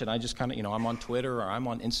lunch, and I just kind of, I'm on Twitter or I'm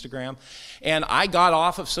on Instagram. And I got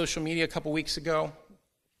off of social media a couple weeks ago.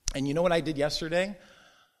 And you know what I did yesterday?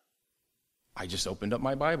 I just opened up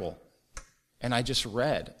my Bible and I just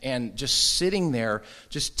read, and just sitting there,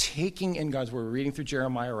 just taking in God's word. We're reading through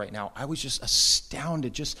Jeremiah right now. I was just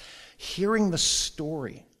astounded just hearing the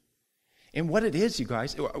story. And what it is, you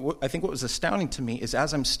guys, I think what was astounding to me is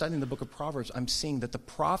as I'm studying the book of Proverbs, I'm seeing that the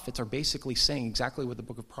prophets are basically saying exactly what the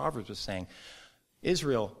book of Proverbs was saying.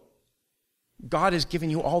 Israel, God has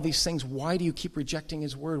given you all these things. Why do you keep rejecting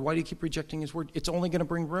his word? Why do you keep rejecting his word? It's only going to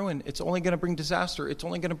bring ruin. It's only going to bring disaster. It's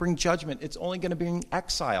only going to bring judgment. It's only going to bring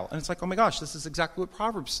exile. And it's like, oh my gosh, this is exactly what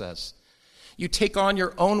Proverbs says. You take on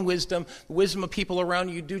your own wisdom, the wisdom of people around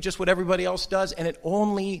you, you do just what everybody else does, and it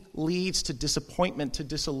only leads to disappointment, to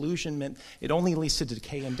disillusionment. It only leads to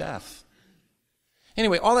decay and death.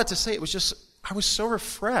 Anyway, all that to say, I was so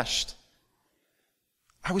refreshed.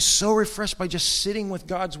 I was so refreshed by just sitting with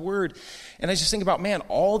God's word. And I just think about, man,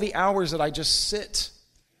 all the hours that I just sit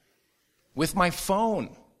with my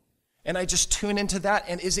phone, and I just tune into that,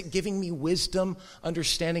 and is it giving me wisdom,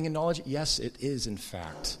 understanding, and knowledge? Yes, it is, in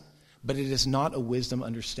fact. But it is not a wisdom,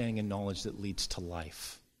 understanding, and knowledge that leads to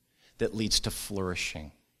life, that leads to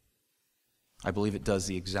flourishing. I believe it does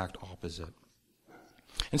the exact opposite.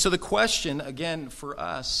 And so the question, again, for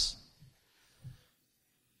us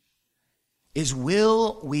is,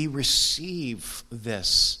 will we receive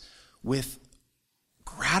this with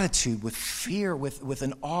gratitude, with fear, with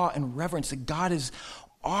an awe and reverence that God is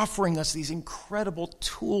offering us these incredible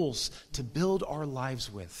tools to build our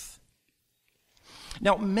lives with?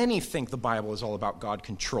 Now, many think the Bible is all about God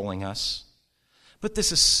controlling us, but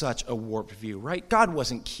this is such a warped view, right? God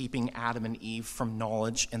wasn't keeping Adam and Eve from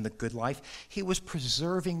knowledge and the good life. He was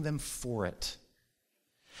preserving them for it.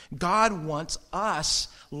 God wants us,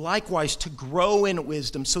 likewise, to grow in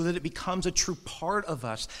wisdom so that it becomes a true part of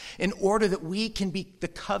us in order that we can be the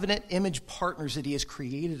covenant image partners that he has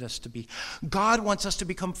created us to be. God wants us to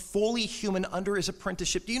become fully human under his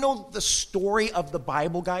apprenticeship. Do you know the story of the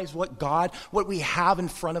Bible, guys? What we have in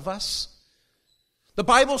front of us? The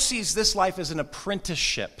Bible sees this life as an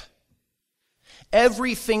apprenticeship.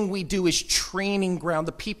 Everything we do is training ground.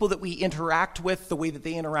 The people that we interact with, the way that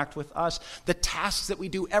they interact with us, the tasks that we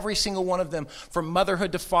do, every single one of them, from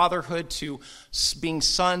motherhood to fatherhood to being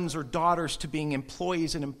sons or daughters to being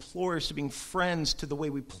employees and employers to being friends to the way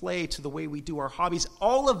we play to the way we do our hobbies,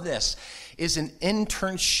 all of this is an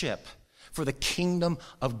internship for the kingdom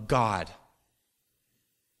of God.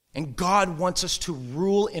 And God wants us to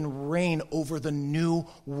rule and reign over the new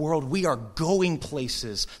world. We are going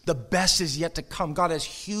places. The best is yet to come. God has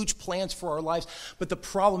huge plans for our lives. But the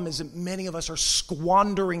problem is that many of us are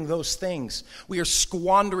squandering those things. We are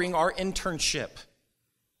squandering our internship.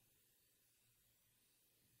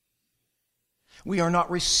 We are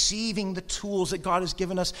not receiving the tools that God has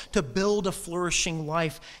given us to build a flourishing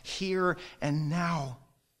life here and now.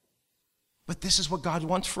 But this is what God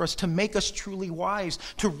wants for us, to make us truly wise,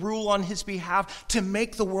 to rule on his behalf, to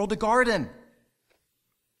make the world a garden.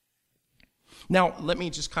 Now, let me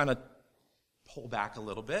just kind of pull back a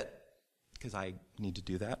little bit, because I need to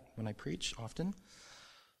do that when I preach often.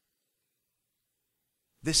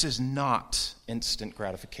 This is not instant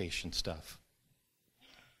gratification stuff.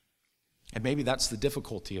 And maybe that's the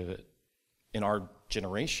difficulty of it in our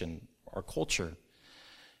generation, our culture.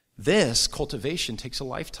 This cultivation takes a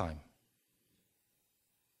lifetime.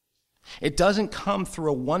 It doesn't come through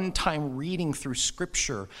a one-time reading through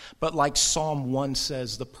Scripture, but like Psalm 1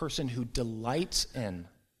 says, the person who delights in,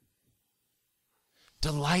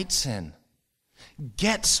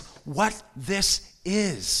 gets what this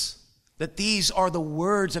is, that these are the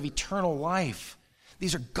words of eternal life.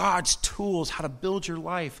 These are God's tools, how to build your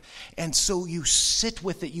life. And so you sit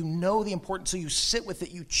with it. You know the importance. So you sit with it.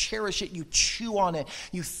 You cherish it. You chew on it.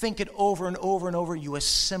 You think it over and over and over. You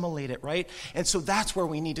assimilate it, right? And so that's where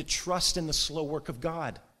we need to trust in the slow work of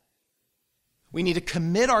God. We need to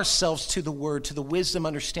commit ourselves to the word, to the wisdom,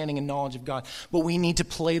 understanding, and knowledge of God. But we need to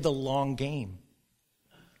play the long game.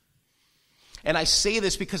 And I say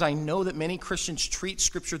this because I know that many Christians treat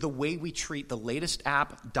Scripture the way we treat the latest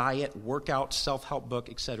app, diet, workout, self-help book,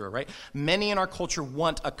 etc., right? Many in our culture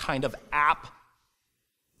want a kind of app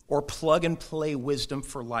or plug-and-play wisdom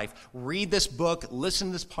for life. Read this book, listen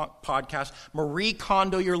to this podcast, Marie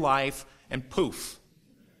Kondo your life, and poof.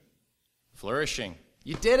 Flourishing.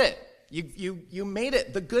 You did it. You made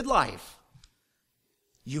it, the good life.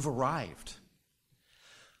 You've arrived.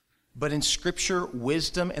 But in Scripture,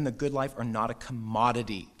 wisdom and the good life are not a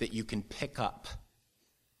commodity that you can pick up,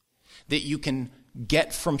 that you can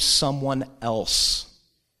get from someone else.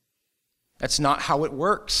 That's not how it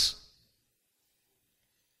works.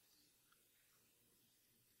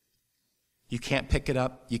 You can't pick it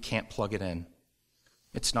up. You can't plug it in.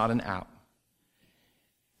 It's not an app.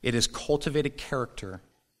 It is cultivated character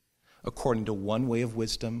according to one way of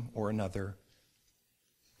wisdom or another.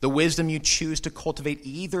 The wisdom you choose to cultivate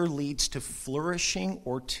either leads to flourishing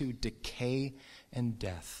or to decay and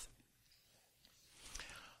death.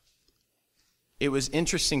 It was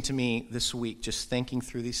interesting to me this week just thinking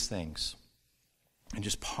through these things and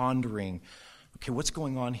just pondering, okay, what's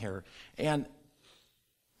going on here? And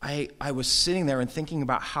I was sitting there and thinking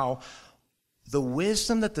about how the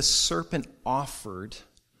wisdom that the serpent offered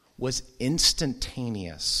was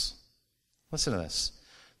instantaneous. Listen to this.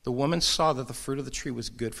 The woman saw that the fruit of the tree was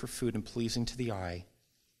good for food and pleasing to the eye.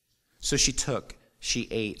 So she took, she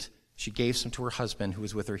ate, she gave some to her husband who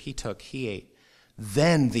was with her. He took, he ate.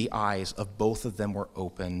 Then the eyes of both of them were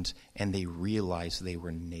opened, and they realized they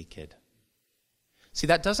were naked. See,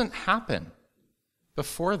 that doesn't happen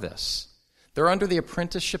before this. They're under the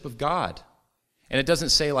apprenticeship of God. And it doesn't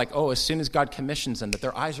say like, oh, as soon as God commissions them, that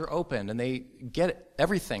their eyes are opened and they get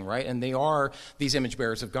everything, right? And they are these image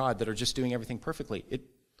bearers of God that are just doing everything perfectly.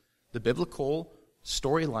 The biblical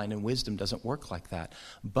storyline and wisdom doesn't work like that.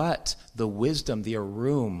 But the wisdom, the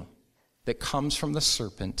arum that comes from the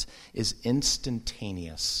serpent is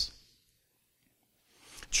instantaneous.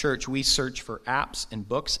 Church, we search for apps and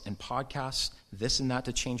books and podcasts, this and that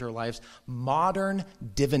to change our lives. Modern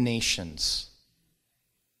divinations.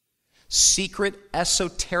 Secret,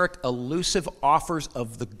 esoteric, elusive offers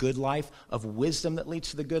of the good life, of wisdom that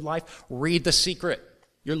leads to the good life. Read The Secret.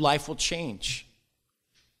 Your life will change.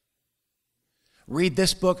 Read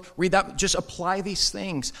this book, read that, just apply these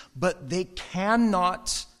things. But they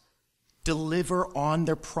cannot deliver on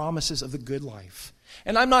their promises of the good life.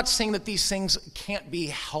 And I'm not saying that these things can't be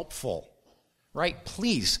helpful, right?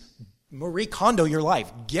 Please, Marie Kondo your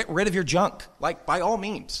life. Get rid of your junk, like by all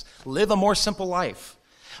means. Live a more simple life.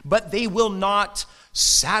 But they will not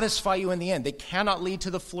satisfy you in the end. They cannot lead to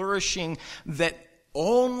the flourishing that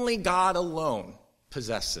only God alone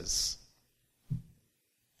possesses.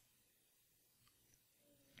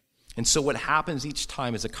 And so what happens each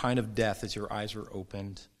time is a kind of death as your eyes are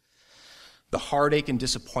opened. The heartache and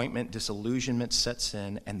disappointment, disillusionment sets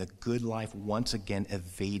in, and the good life once again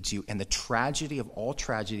evades you. And the tragedy of all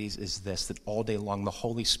tragedies is this, that all day long the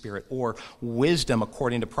Holy Spirit, or wisdom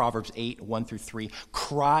according to Proverbs 8, 1-3,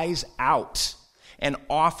 cries out and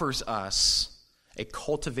offers us a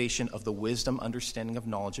cultivation of the wisdom, understanding of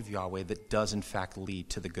knowledge of Yahweh that does in fact lead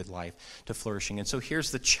to the good life, to flourishing. And so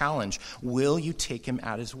here's the challenge. Will you take him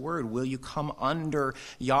at his word? Will you come under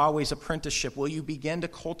Yahweh's apprenticeship? Will you begin to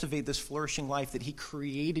cultivate this flourishing life that he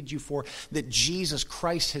created you for, that Jesus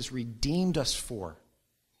Christ has redeemed us for?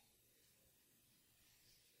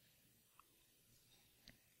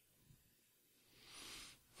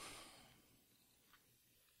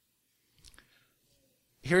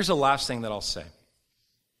 Here's the last thing that I'll say.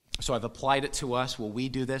 So I've applied it to us. Will we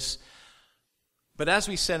do this? But as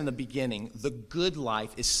we said in the beginning, the good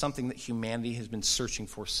life is something that humanity has been searching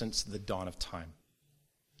for since the dawn of time.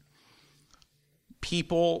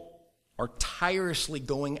 People are tirelessly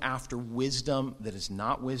going after wisdom that is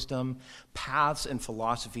not wisdom, paths and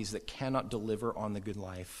philosophies that cannot deliver on the good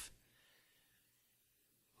life.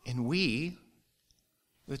 And we,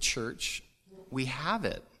 the church, we have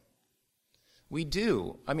it. We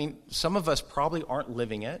do. I mean, some of us probably aren't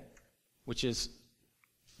living it, which is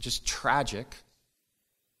just tragic,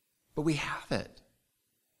 but we have it.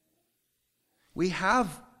 We have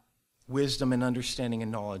wisdom and understanding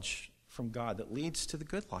and knowledge from God that leads to the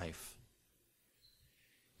good life.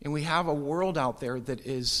 And we have a world out there that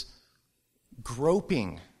is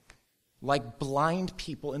groping like blind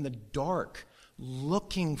people in the dark,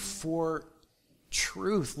 looking for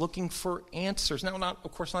truth, looking for answers. Now,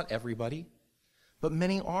 of course, not everybody, but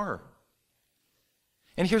many are.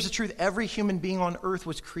 And here's the truth. Every human being on earth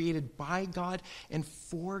was created by God and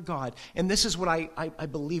for God. And this is what I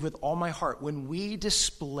believe with all my heart. When we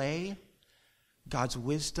display God's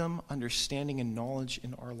wisdom, understanding, and knowledge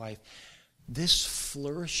in our life, this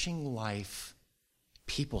flourishing life,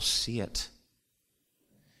 people see it.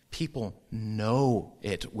 People know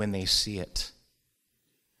it when they see it.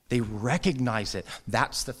 They recognize it.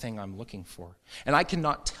 That's the thing I'm looking for. And I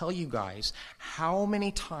cannot tell you guys how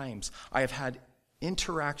many times I have had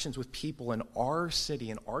interactions with people in our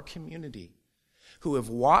city, in our community, who have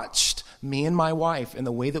watched me and my wife and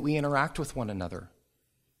the way that we interact with one another.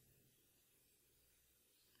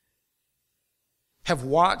 Have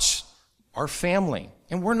watched our family.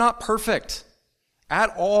 And we're not perfect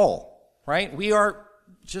at all, right? We are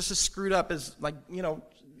just as screwed up as,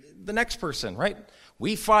 the next person, right?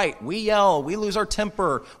 We fight, we yell, we lose our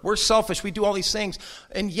temper, we're selfish, we do all these things.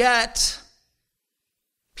 And yet,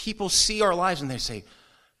 people see our lives and they say,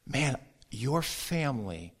 man, your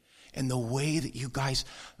family and the way that you guys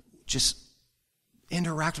just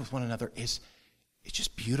interact with one another it's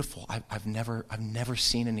just beautiful. I've never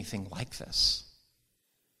seen anything like this.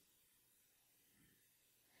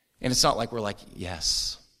 And it's not like we're like,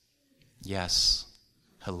 yes,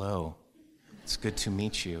 hello, it's good to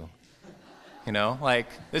meet you.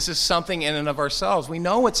 This is something in and of ourselves. We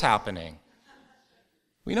know what's happening.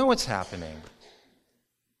 We know what's happening.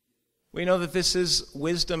 We know that this is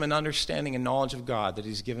wisdom and understanding and knowledge of God that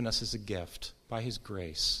he's given us as a gift by his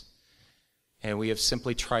grace. And we have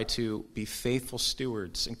simply tried to be faithful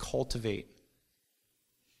stewards and cultivate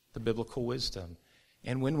the biblical wisdom.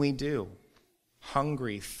 And when we do,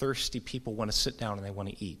 hungry, thirsty people want to sit down and they want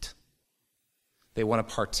to eat. They want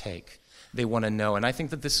to partake. They want to know. And I think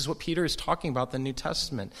that this is what Peter is talking about in the New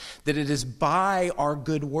Testament, that it is by our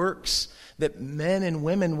good works that men and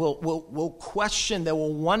women will question, they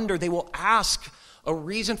will wonder, they will ask a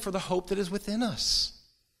reason for the hope that is within us.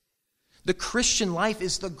 The Christian life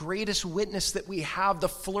is the greatest witness that we have. The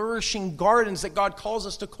flourishing gardens that God calls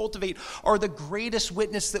us to cultivate are the greatest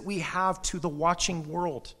witness that we have to the watching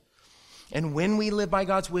world. And when we live by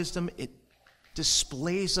God's wisdom, it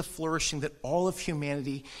displays the flourishing that all of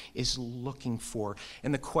humanity is looking for.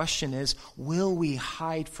 And the question is, will we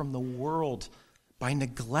hide from the world by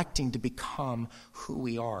neglecting to become who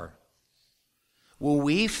we are? Will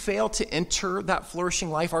we fail to enter that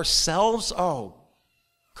flourishing life ourselves? Oh,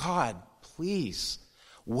 God, please,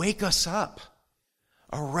 wake us up.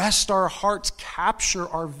 Arrest our hearts, capture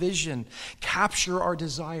our vision, capture our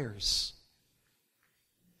desires.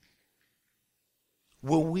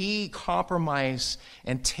 Will we compromise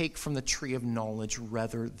and take from the tree of knowledge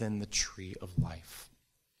rather than the tree of life?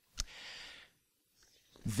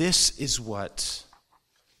 This is what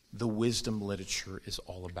the wisdom literature is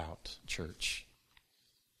all about, church.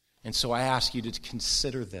 And so I ask you to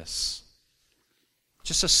consider this.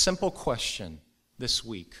 Just a simple question this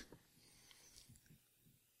week.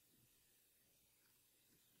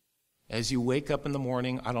 As you wake up in the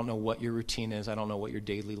morning, I don't know what your routine is. I don't know what your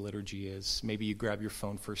daily liturgy is. Maybe you grab your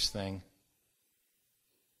phone first thing.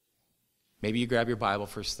 Maybe you grab your Bible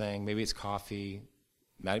first thing. Maybe it's coffee.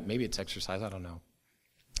 Maybe it's exercise. I don't know.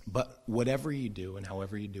 But whatever you do and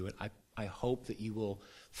however you do it, I hope that you will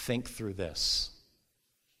think through this.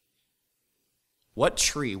 What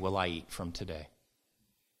tree will I eat from today?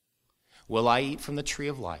 Will I eat from the tree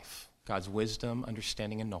of life, God's wisdom,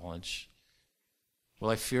 understanding, and knowledge? Will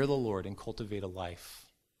I fear the Lord and cultivate a life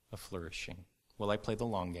of flourishing? Will I play the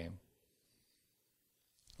long game?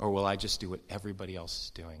 Or will I just do what everybody else is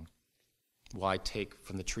doing? Will I take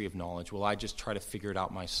from the tree of knowledge? Will I just try to figure it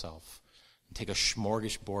out myself and take a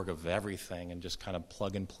smorgasbord of everything and just kind of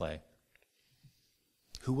plug and play?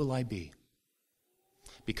 Who will I be?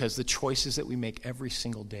 Because the choices that we make every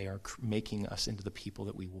single day are making us into the people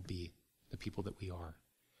that we will be, the people that we are.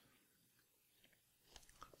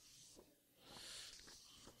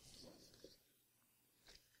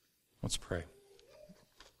 Let's pray.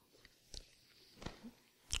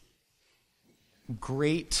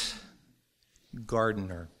 Great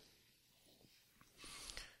gardener,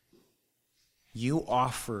 you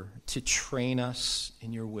offer to train us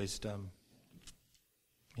in your wisdom,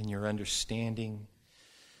 in your understanding,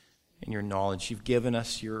 in your knowledge. You've given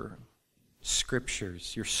us your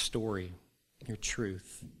scriptures, your story, your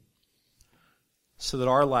truth, so that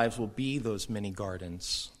our lives will be those mini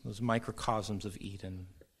gardens, those microcosms of Eden,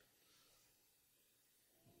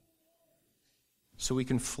 so we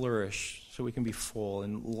can flourish, so we can be full.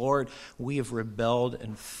 And Lord, we have rebelled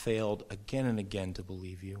and failed again and again to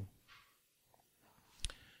believe you.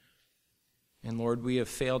 And Lord, we have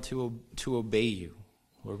failed to obey you.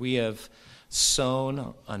 Lord, we have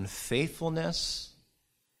sown unfaithfulness.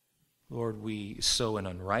 Lord, we sow in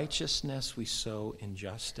unrighteousness. We sow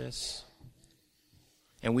injustice.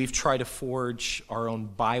 And we've tried to forge our own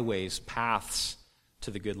byways, paths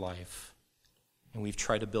to the good life. And we've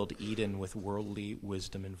tried to build Eden with worldly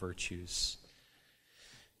wisdom and virtues.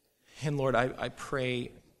 And Lord, I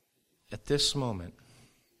pray at this moment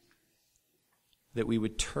that we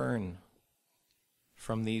would turn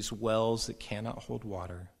from these wells that cannot hold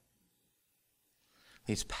water,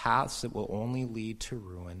 these paths that will only lead to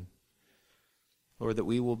ruin. Lord, that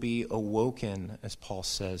we will be awoken, as Paul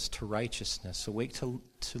says, to righteousness, awake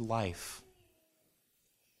to life.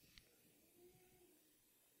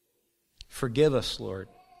 Forgive us, Lord.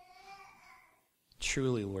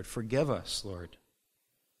 Truly, Lord, forgive us, Lord.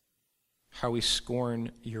 How we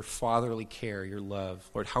scorn your fatherly care, your love.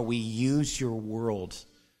 Lord, how we use your world,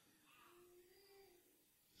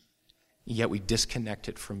 yet we disconnect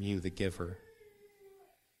it from you, the giver.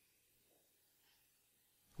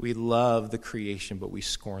 We love the creation, but we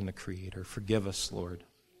scorn the Creator. Forgive us, Lord.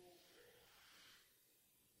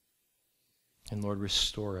 And Lord,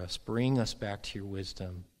 restore us. Bring us back to your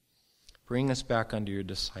wisdom. Bring us back under your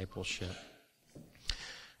discipleship.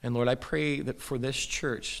 And Lord, I pray that for this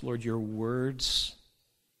church, Lord, your words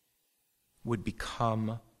would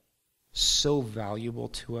become so valuable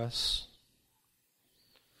to us.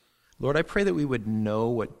 Lord, I pray that we would know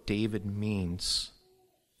what David means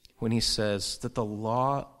when he says that the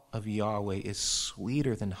law of Yahweh is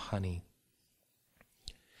sweeter than honey,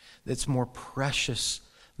 that's more precious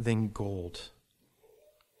than gold.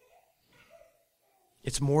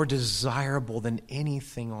 It's more desirable than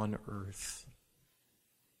anything on earth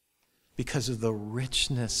because of the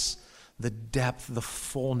richness, the depth, the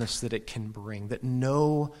fullness that it can bring, that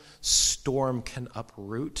no storm can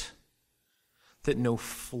uproot, that no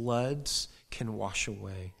floods can wash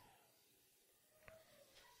away.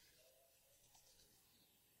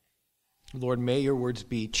 Lord, may your words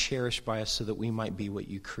be cherished by us so that we might be what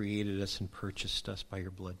you created us and purchased us by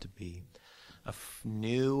your blood to be. A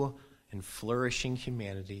new and flourishing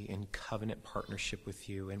humanity in covenant partnership with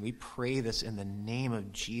you. And we pray this in the name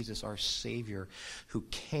of Jesus, our Savior, who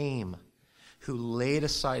came, who laid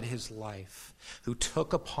aside his life, who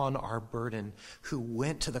took upon our burden, who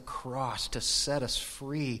went to the cross to set us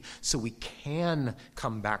free so we can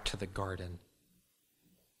come back to the garden.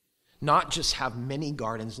 Not just have many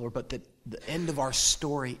gardens, Lord, but that the end of our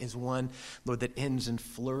story is one, Lord, that ends in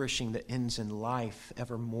flourishing, that ends in life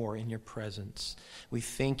evermore in your presence. We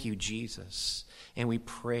thank you, Jesus, and we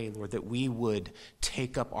pray, Lord, that we would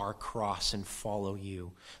take up our cross and follow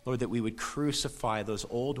you. Lord, that we would crucify those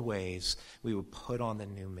old ways, we would put on the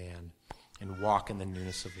new man and walk in the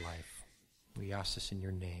newness of life. We ask this in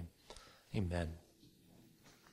your name. Amen.